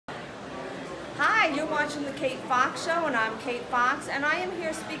Hi, you're watching The Kate Fox Show, and I'm Kate Fox, and I am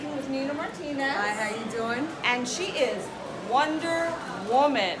here speaking with Nina Martinez. Hi, how you doing? And she is Wonder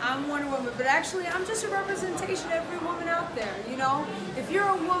Woman. I'm Wonder Woman, but actually I'm just a representation of every woman out there, you know? If you're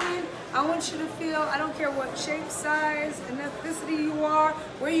a woman, I want you to feel, I don't care what shape, size, and ethnicity you are,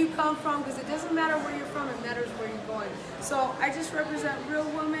 where you come from, because it doesn't matter where you're from, it matters where you're going. So I just represent real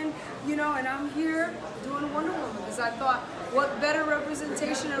women, you know, and I'm here doing Wonder Woman, because I thought, what better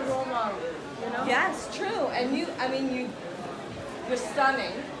representation and role model, you know? Yes, true. And you're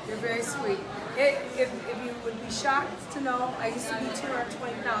stunning. You're very sweet. If you would be shocked to know, I used to be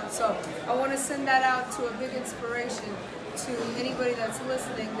 220 pounds, so I want to send that out to a big inspiration to anybody that's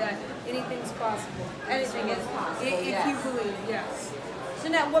listening that anything's possible. Anything is possible, If yes. you believe, yes. So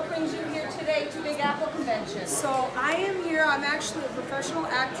now, what brings you here today to Big Apple Convention? So I am here, I'm actually a professional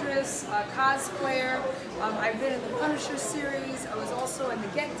actress, a cosplayer. I've been in the Punisher series, I was also in the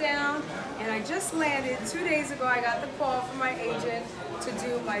Get Down, and I just landed 2 days ago. I got the call from my agent to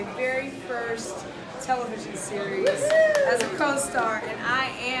do my very first television series as a co-star, and I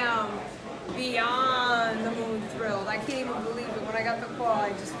am beyond the moon thrilled. I can't even believe it. When I got the call,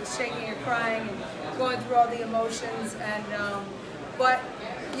 I just was shaking and crying and going through all the emotions. And but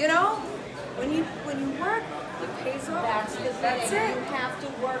you know, when you work, it pays off. That's the thing. That's it. You have to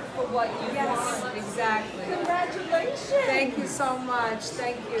work for what you want. Exactly. Congratulations. Thank you so much.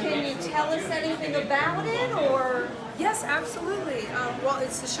 Thank you. Can you tell us anything about it, or? Yes, absolutely. Well,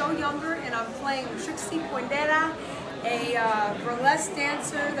 it's the show Younger, and I'm playing Trixie Poindera, a burlesque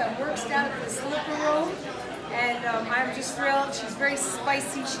dancer that works down at the Slipper Room. And I'm just thrilled. She's very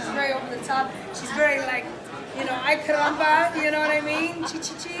spicy. She's very over the top. She's very like, you know, ay caramba, you know what I mean?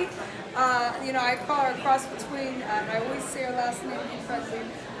 Chi. You know, I call her a cross between, and I always say her last name incorrectly,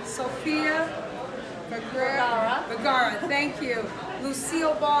 Sofia Vergara, thank you.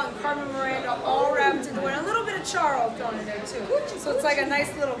 Lucille Ball and Carmen Miranda all wrapped into it. A little bit of Charles thrown in there too. So it's like a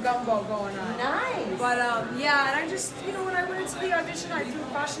nice little gumbo going on. Nice. But yeah, and I just, you know, when I went into the audition, I threw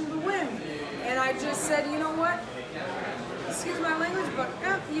caution to the wind. And I just said, you know what? Excuse my language, but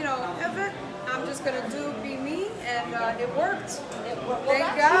you know, I'm just gonna be me, and it worked. Well, Thank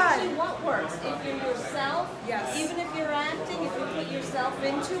that's God. usually what works. If you're yourself, yes. Even if you're acting, if you put yourself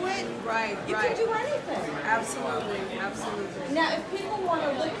into it, you can do anything. Absolutely, absolutely. Now, if people want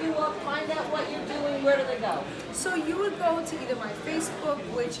to look you up, find out what you're doing, where do they go? So you would go to either my Facebook,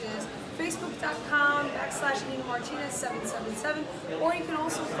 which is facebook.com/Nina Martinez 777, or you can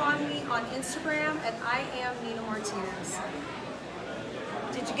also find me on Instagram at I am Nina Martinez.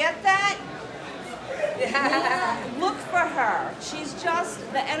 Did you get that? Yeah. Look for her. She's just,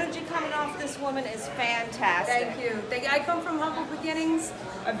 the energy coming off this woman is fantastic. Thank you. I come from humble beginnings.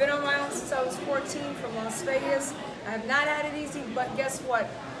 I've been on my own since I was 14 from Las Vegas. I have not had it easy, but guess what?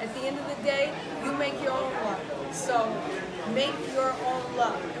 At the end of the day, you make your own luck. So make your own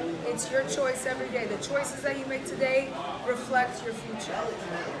luck. It's your choice every day. The choices that you make today reflect your future.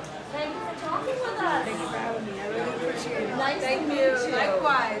 Thank you for talking with us. Thank you for having me. I really appreciate it. Nice Thank to meet you. you.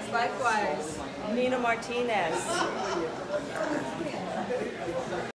 Likewise, likewise. Nina Martinez.